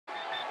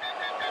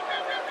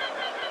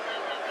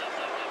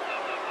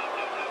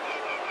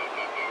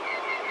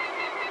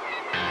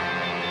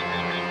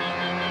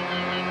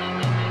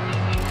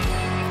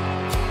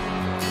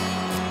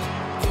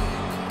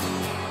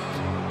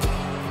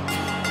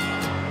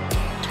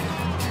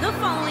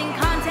following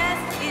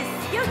contest is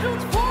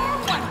scheduled for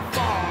one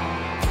fall.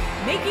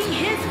 Making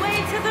his way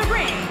to the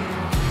ring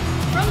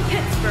from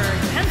Pittsburgh,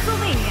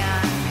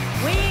 Pennsylvania,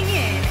 weighing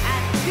in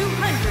at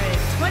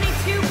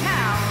 222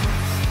 pounds,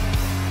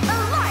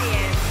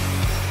 Elias.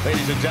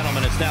 Ladies and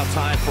gentlemen, it's now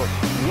time for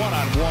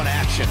one-on-one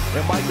action.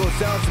 And Michael, it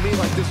sounds to me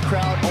like this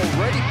crowd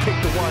already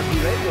picked the one who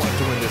they want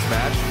to win this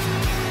match.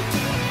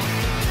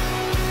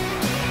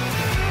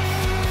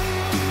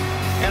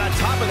 And on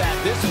top of that,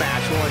 this match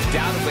will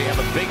undoubtedly have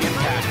a big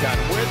impact on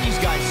where these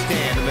guys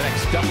stand in the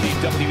next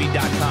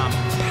WWE.com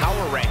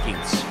Power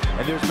Rankings.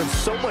 And there's been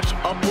so much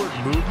upward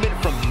movement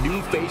from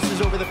new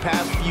faces over the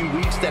past few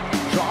weeks that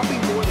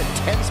dropping more than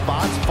 10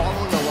 spots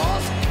following a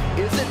loss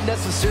isn't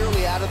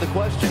necessarily out of the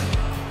question.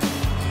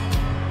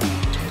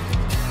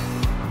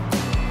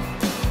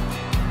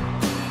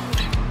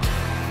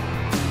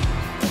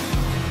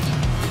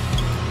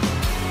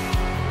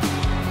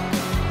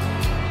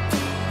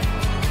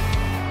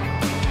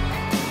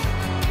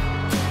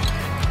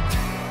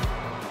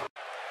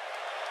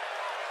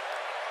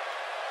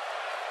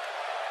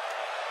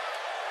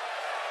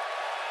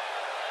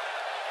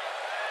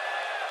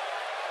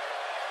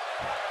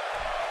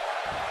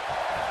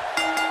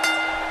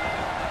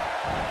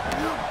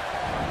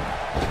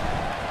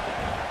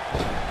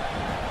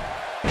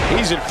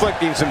 He's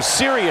inflicting some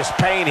serious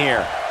pain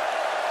here.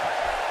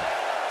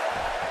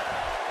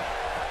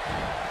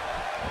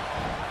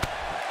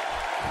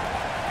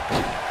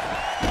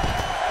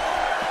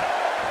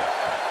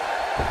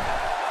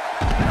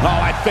 Oh,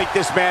 I think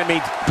this man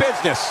means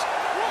business.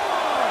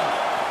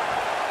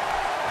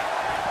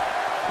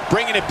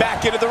 Bringing it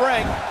back into the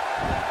ring.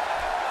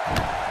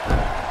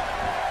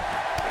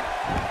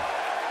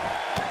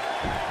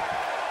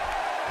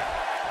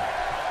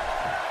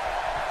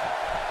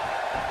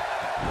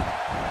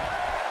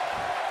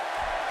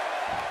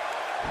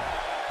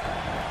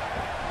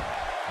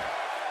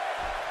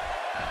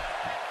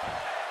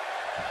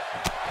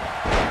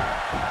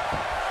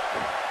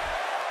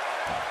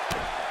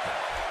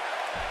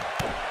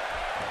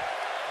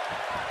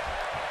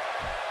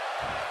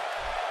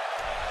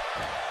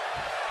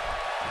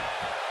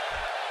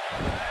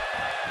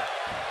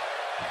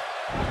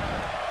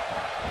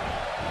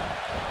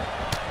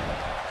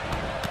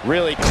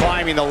 Really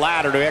climbing the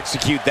ladder to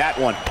execute that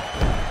one.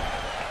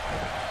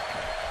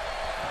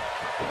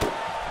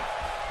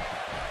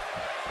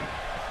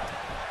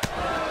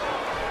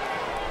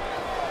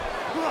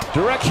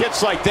 Direct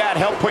hits like that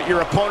help put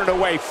your opponent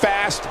away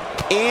fast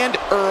and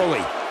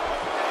early.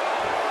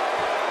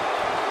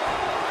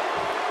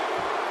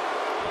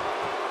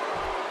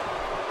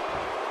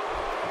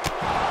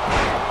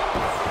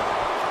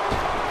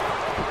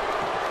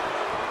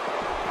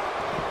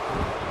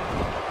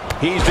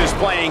 He's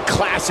displaying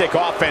classic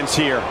offense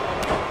here.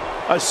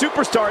 A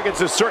superstar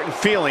gets a certain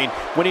feeling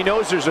when he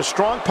knows there's a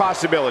strong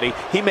possibility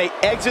he may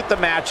exit the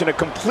match in a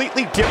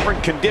completely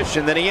different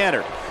condition than he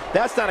entered.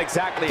 That's not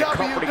exactly a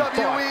comforting thought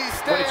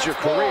when it's your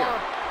career.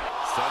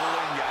 Settle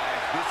in,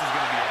 guys. This is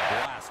going to be a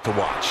blast to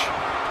watch.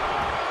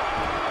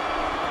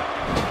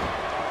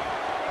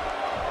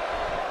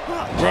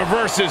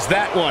 Reverses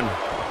that one.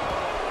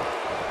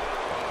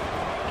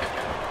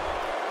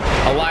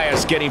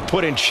 Elias getting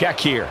put in check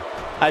here.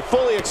 I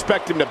fully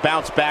expect him to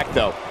bounce back,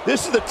 though.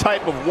 This is the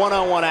type of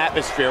one-on-one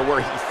atmosphere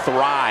where he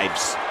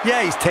thrives.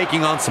 Yeah, he's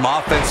taking on some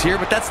offense here,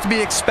 but that's to be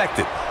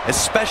expected,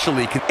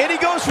 especially... And he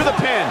goes for the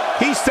pin.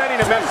 He's sending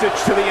a message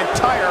to the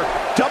entire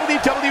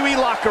WWE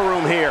locker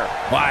room here.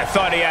 Well, I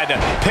thought he had to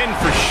pin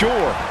for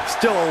sure.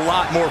 Still a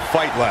lot more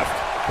fight left.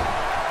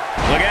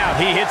 Look out,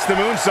 he hits the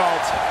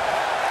moonsault.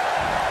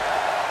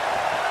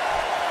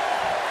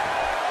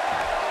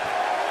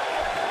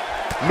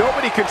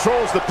 Nobody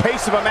controls the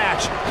pace of a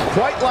match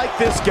quite like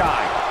this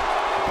guy.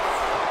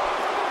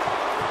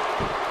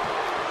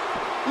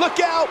 Look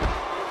out! 1,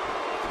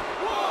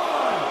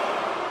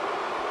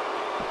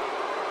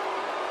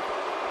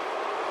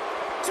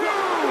 2.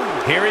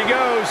 Here he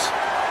goes.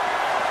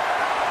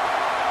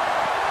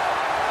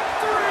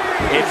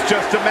 3. It's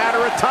just a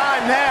matter of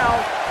time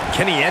now.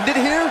 Can he end it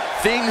here?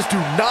 Things do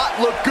not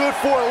look good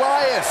for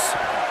Elias.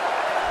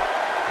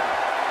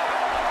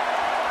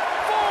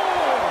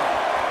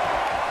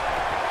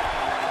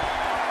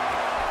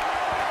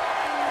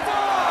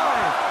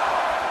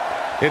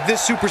 If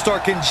this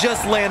superstar can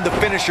just land the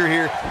finisher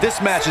here,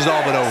 this match is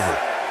all but over.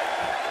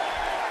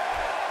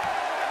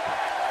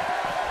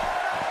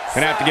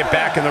 Gonna have to get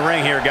back in the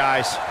ring here,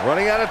 guys.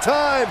 Running out of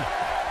time.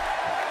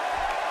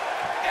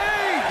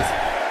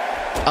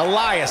 8.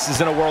 Elias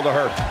is in a world of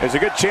hurt. There's a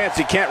good chance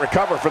he can't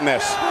recover from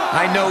this.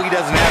 I know he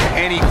doesn't have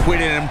any quit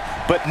in him,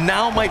 but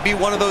now might be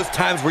one of those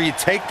times where you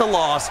take the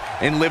loss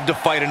and live to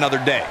fight another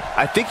day.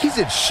 I think he's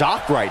in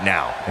shock right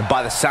now. And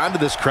by the sound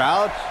of this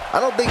crowd, I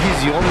don't think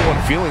he's the only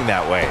one feeling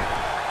that way.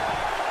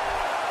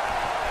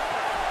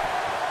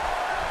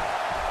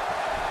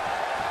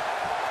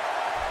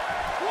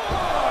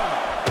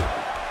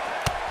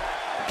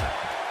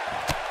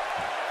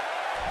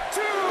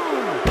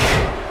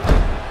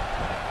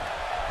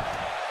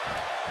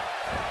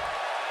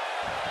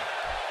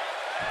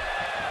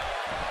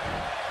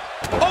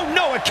 Oh,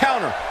 no, a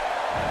counter.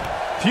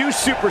 Few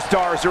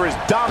superstars are as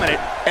dominant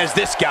as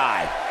this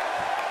guy.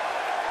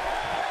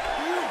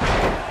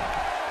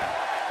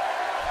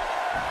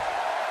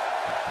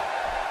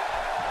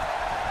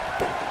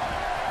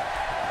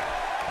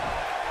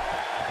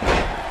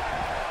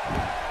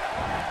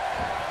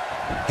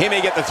 He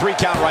may get the 3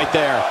 count right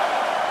there.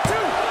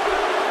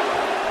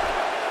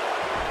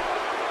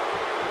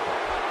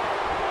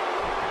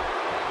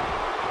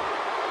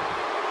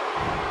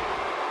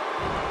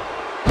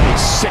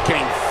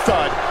 Sickening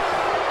thud.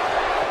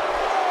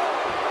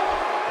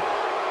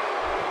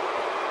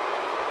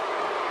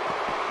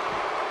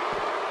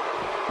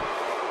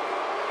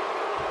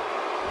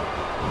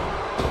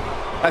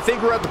 I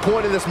think we're at the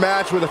point in this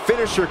match where the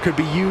finisher could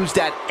be used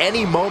at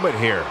any moment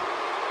here.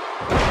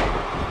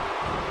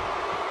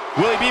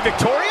 Will he be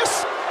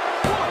victorious?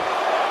 1,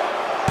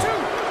 2.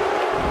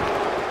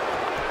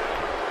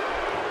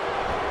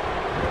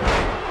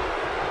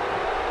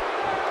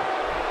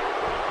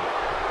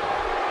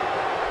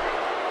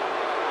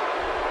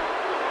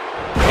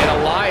 And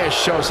Elias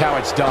shows how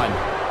it's done.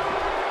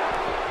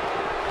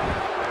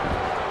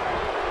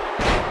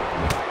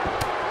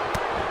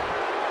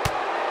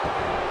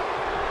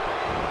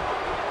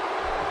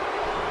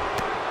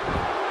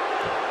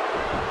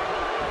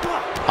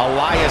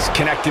 Elias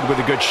connected with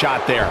a good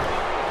shot there.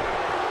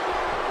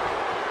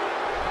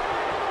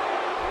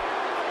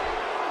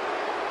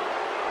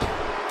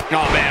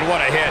 Oh, man,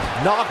 what a hit.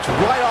 Knocked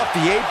right off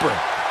the apron.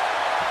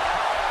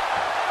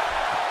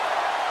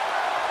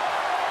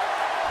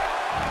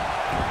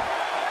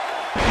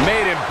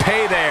 Made him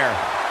pay there.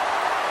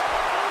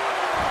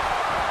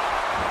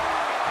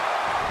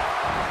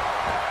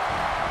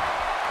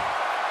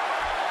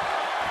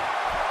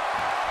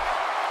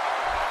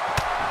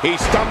 He's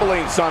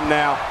stumbling some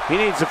now. He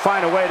needs to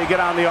find a way to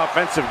get on the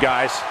offensive,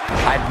 guys.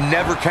 I'd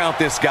never count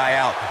this guy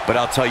out, but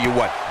I'll tell you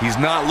what, he's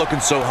not looking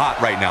so hot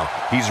right now.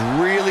 He's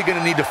really going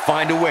to need to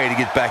find a way to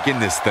get back in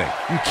this thing.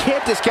 You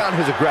can't discount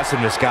his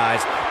aggressiveness,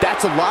 guys.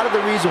 That's a lot of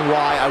the reason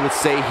why I would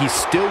say he's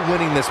still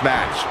winning this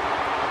match.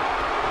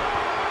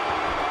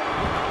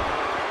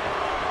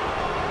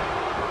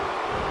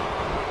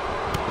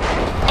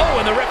 Oh,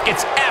 and the ref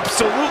gets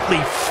absolutely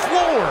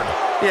floored.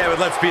 Yeah, but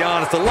let's be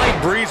honest, a light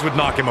breeze would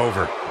knock him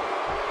over.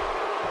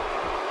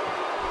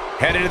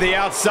 Headed to the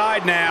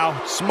outside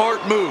now.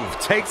 Smart move.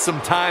 Take some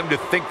time to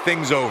think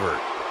things over.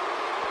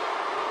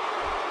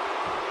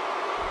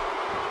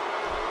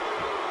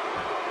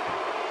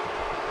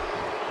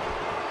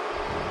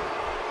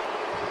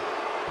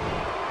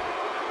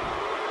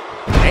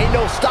 Ain't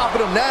no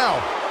stopping him now.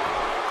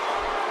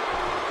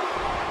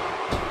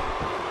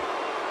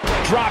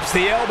 Drops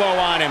the elbow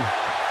on him.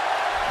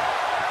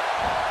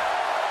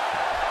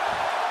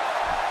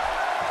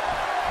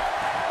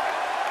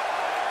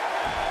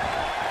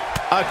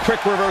 A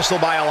quick reversal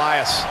by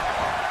Elias.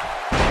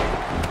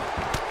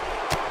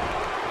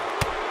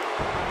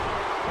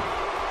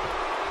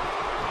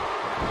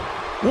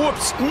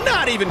 Whoops,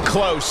 not even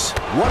close.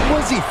 What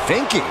was he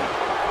thinking?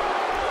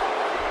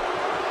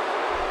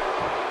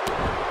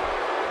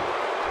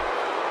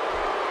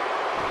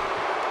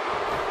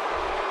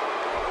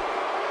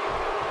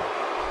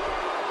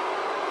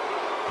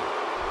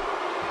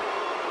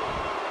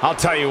 I'll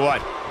tell you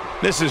what,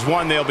 this is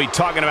one they'll be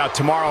talking about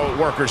tomorrow at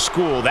work or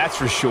school, that's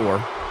for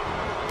sure.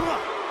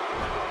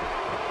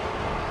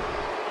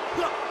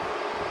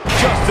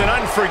 Just an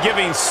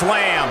unforgiving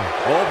slam.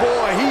 Oh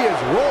boy, he is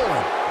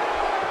rolling.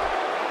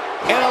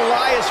 And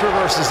Elias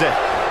reverses it.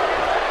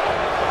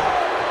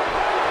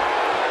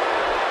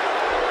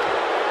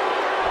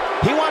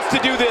 He wants to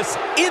do this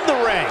in the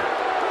ring.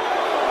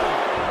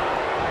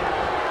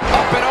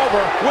 Up and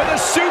over with a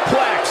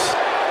suplex.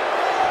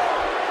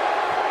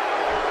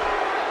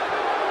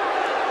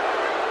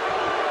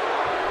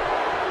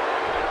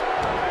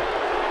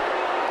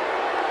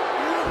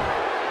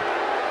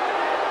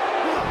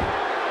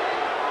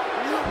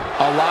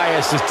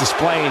 Elias is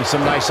displaying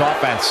some nice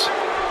offense.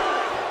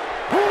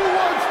 Who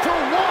wants to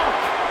walk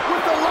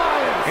with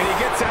Elias? And he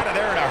gets out of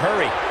there in a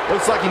hurry.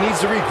 Looks like he needs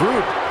to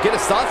regroup, get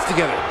his thoughts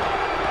together.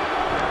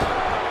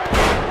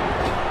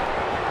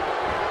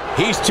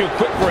 He's too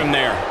quick for him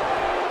there.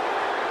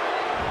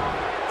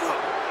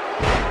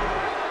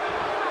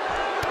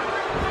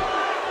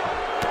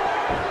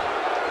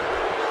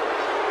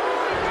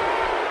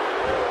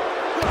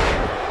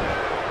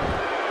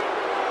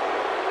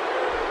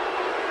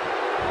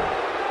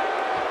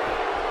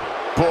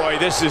 Boy,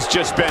 this has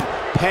just been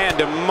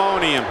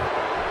pandemonium.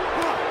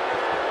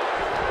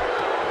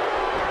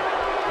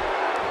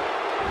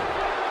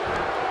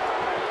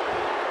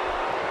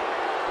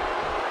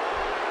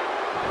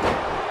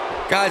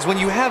 Guys, when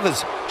you have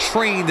as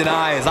trained an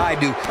eye as I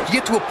do, you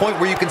get to a point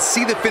where you can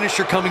see the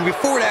finisher coming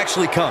before it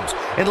actually comes.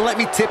 And let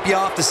me tip you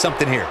off to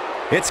something here.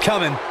 It's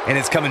coming, and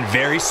it's coming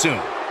very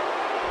soon.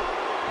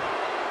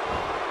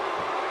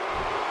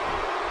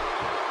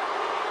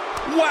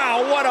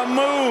 Wow, what a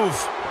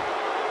move!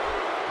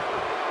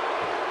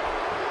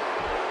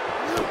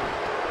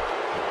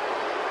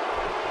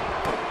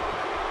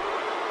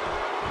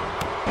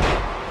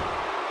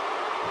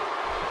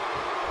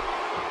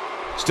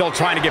 Still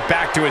trying to get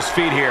back to his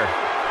feet here.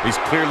 He's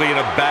clearly in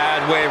a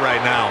bad way right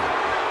now.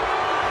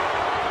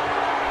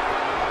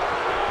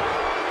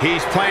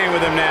 He's playing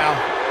with him now.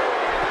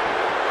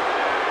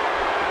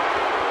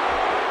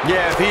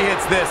 Yeah, if he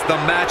hits this, the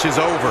match is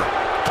over.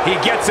 He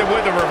gets it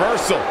with a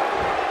reversal.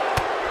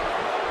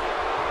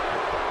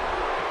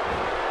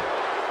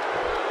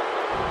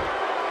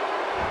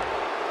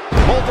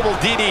 Multiple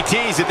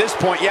DDTs at this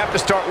point. You have to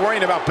start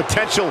worrying about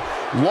potential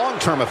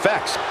long-term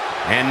effects.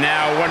 And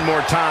now one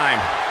more time.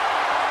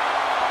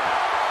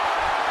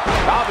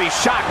 I'll be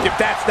shocked if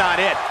that's not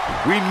it.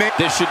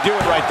 This should do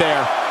it right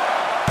there.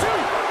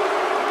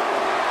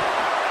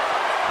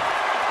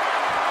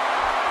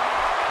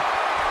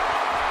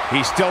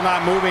 He's still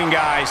not moving,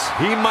 guys.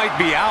 He might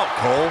be out,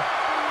 Cole.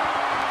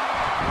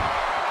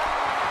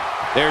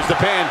 There's the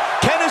pin.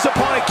 Can his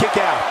opponent kick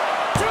out?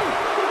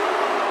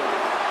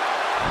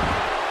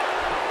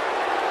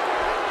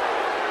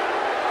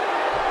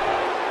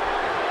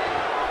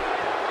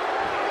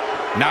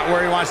 Not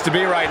where he wants to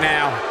be right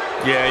now.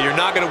 Yeah, you're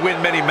not going to win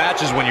many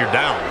matches when you're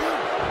down.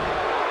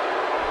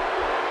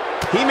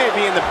 He may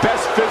be in the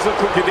best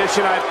physical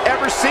condition I've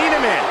ever seen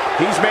him in.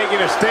 He's making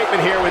a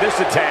statement here with this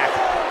attack.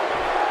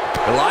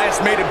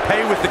 Elias made him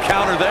pay with the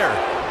counter there.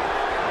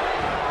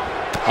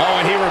 Oh,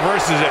 and he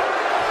reverses it.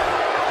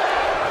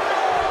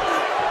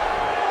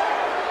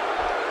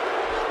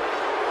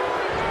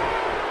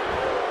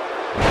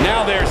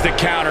 Now there's the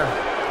counter.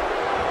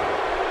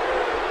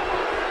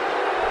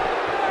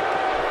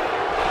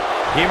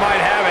 He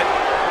might have it.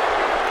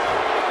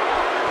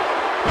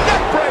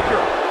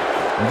 Neckbreaker.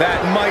 That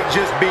might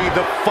just be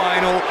the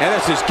final. And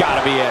this has got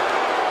to be it.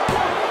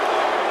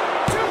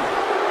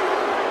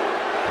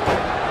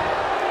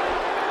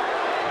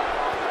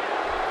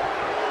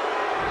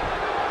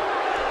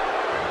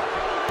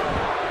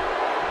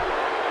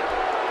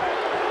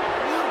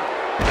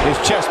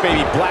 His chest may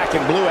be black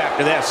and blue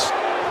after this.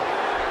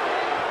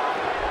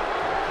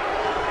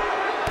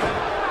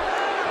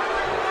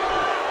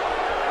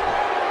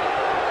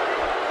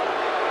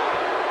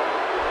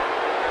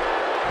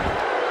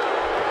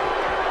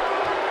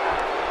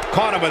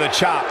 Caught him with a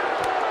chop.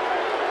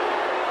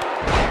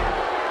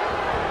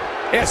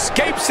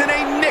 Escapes in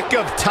a nick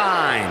of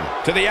time.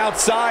 To the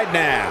outside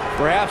now.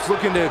 Perhaps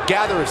looking to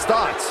gather his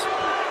thoughts.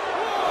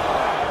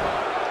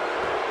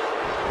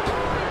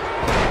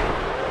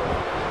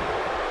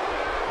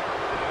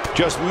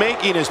 Just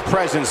making his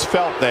presence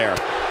felt there.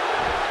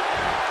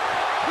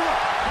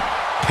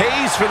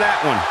 Pays for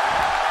that one.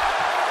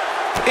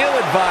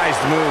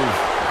 Ill-advised move.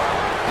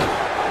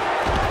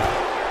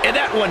 And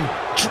that one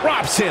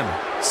drops him.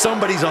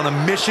 Somebody's on a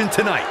mission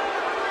tonight.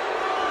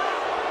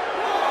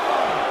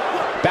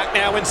 Back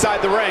now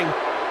inside the ring.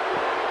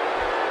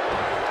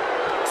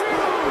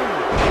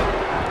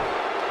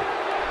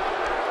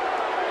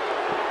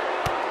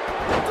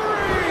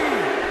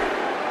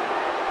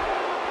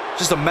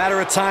 Just a matter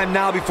of time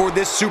now before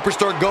this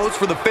superstar goes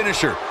for the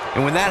finisher.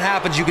 And when that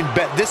happens, you can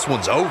bet this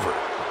one's over.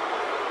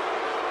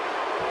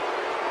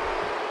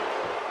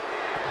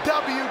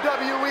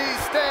 WWE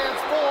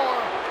stands for...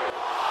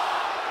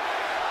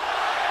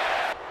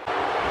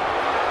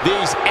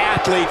 These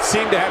athletes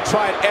seem to have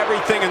tried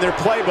everything in their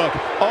playbook.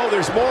 Oh,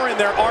 there's more in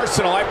their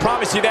arsenal, I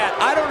promise you that.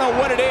 I don't know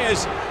what it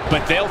is,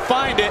 but they'll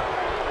find it.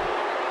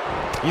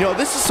 You know,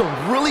 this is some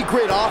really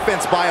great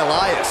offense by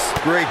Elias.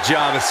 Great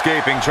job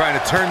escaping, trying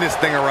to turn this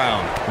thing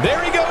around.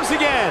 There he goes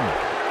again.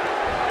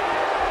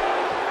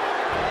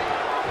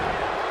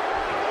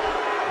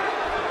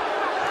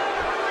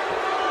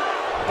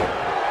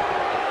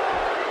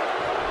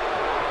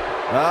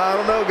 I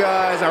don't know,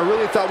 guys. I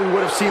really thought we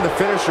would have seen the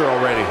finisher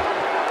already.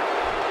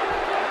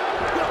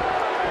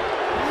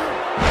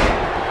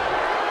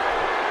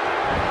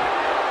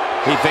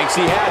 He thinks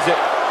he has it.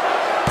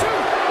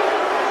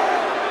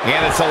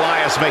 And it's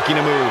Elias making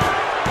a move.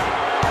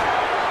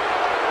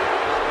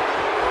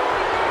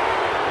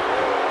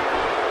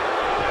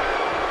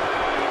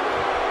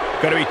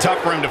 Going to be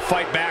tough for him to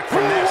fight back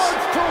from this.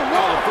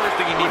 Oh, the first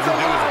thing he needs to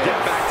do is get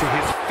back to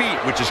his feet,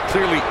 which is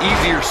clearly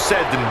easier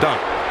said than done.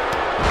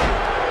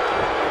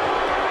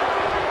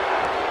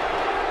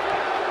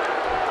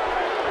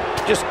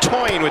 Just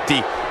toying with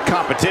the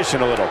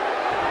competition a little.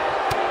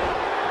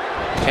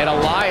 And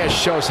Elias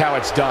shows how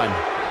it's done.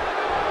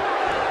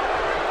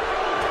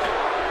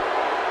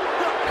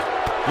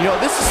 You know,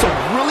 this is some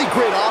really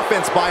great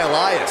offense by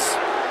Elias.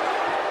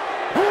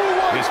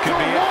 This could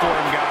be it for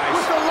him, guys.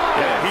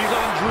 Yeah, he's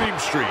on Dream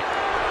Street.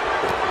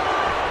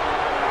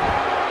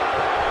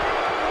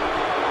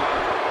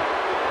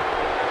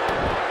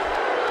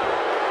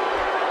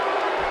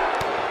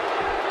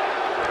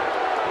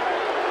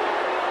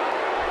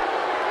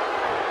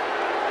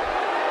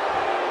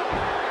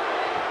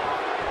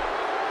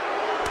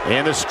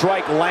 And the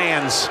strike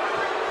lands.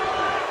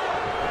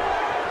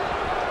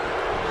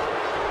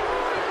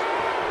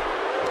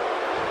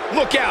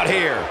 Look out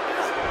here.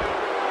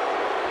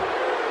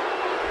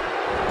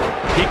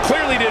 He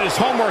clearly did his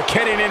homework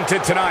heading into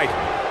tonight.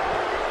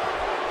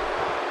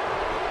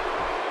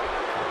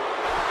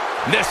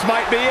 This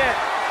might be it.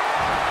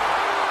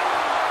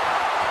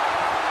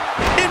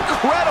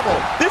 incredible.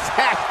 This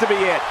has to be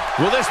it.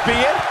 Will this be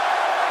it?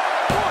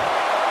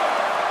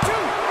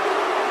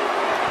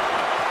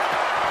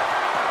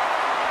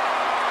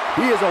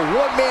 He is a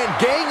one-man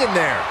gang in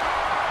there.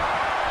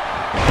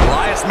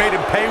 Elias made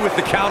him pay with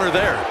the counter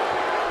there.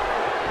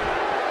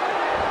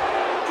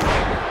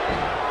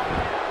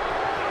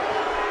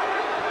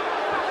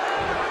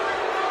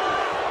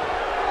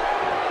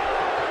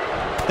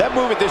 That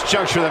move at this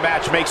juncture of the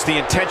match makes the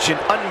intention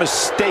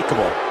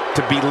unmistakable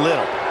to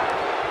belittle.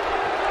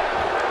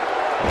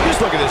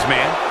 Just look at this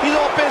man. He's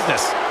all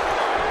business.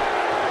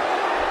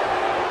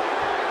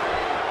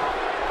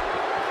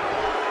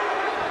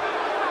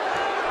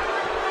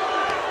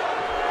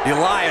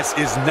 Elias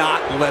is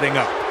not letting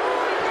up.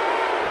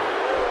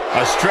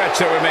 A stretch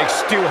that would make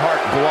Stu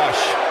Hart blush.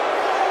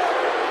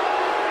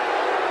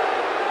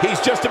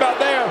 He's just about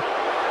there.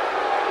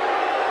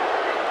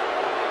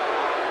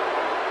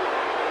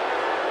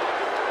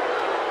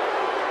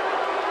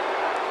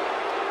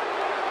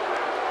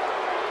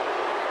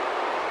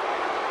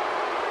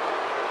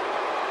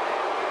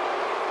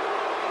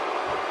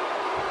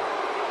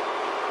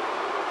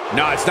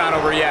 No, it's not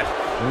over yet.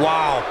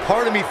 Wow,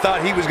 part of me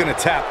thought he was going to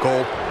tap,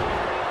 Cole.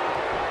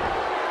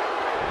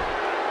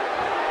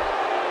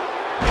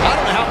 I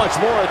don't know how much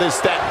more of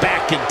this that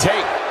back can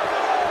take.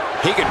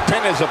 He can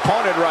pin his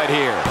opponent right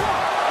here.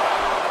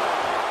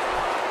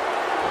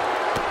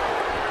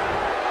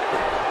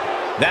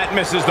 That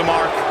misses the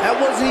mark. That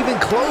wasn't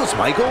even close,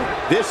 Michael.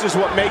 This is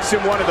what makes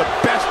him one of the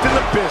best in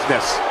the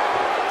business.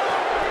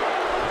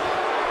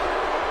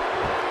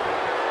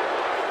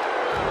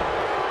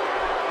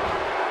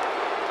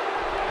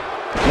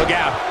 Look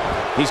out.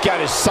 He's got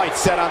his sights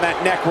set on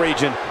that neck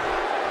region.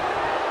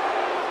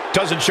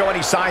 Doesn't show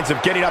any signs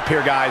of getting up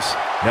here, guys.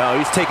 No,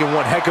 he's taking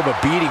one heck of a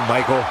beating,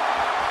 Michael.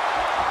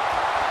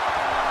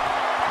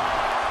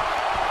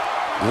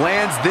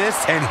 Lands this,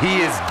 and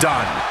he is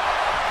done.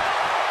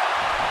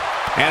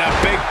 And a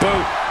big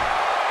boot.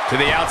 To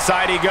the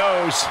outside he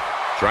goes.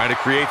 Trying to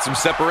create some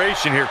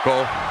separation here,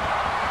 Cole.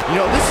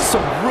 You know, this is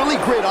some really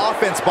great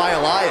offense by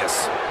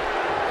Elias.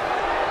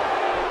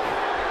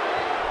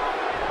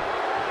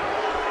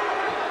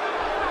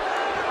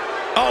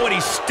 Oh, and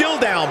he's still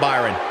down,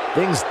 Byron.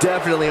 Things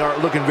definitely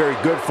aren't looking very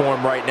good for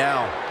him right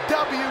now.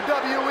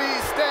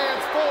 WWE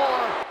stands for...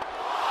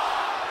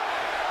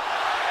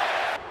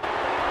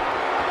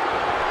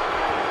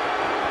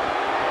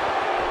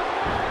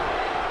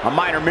 A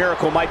minor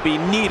miracle might be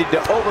needed to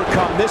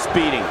overcome this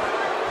beating.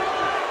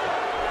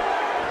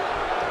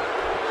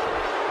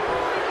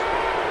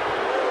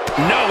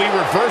 No, he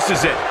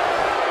reverses it.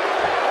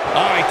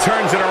 Oh, he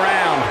turns it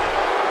around.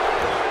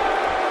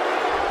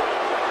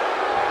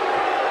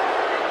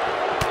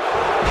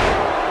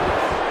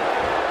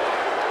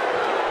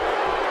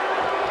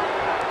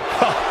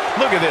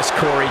 Look at this,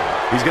 Corey.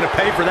 He's going to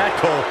pay for that,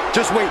 Cole.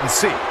 Just wait and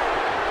see.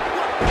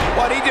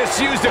 But he just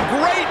used a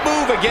great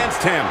move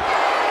against him.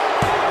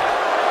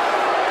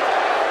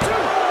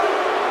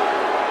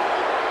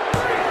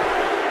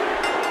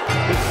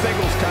 This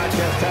singles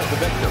contest has the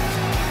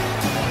victor.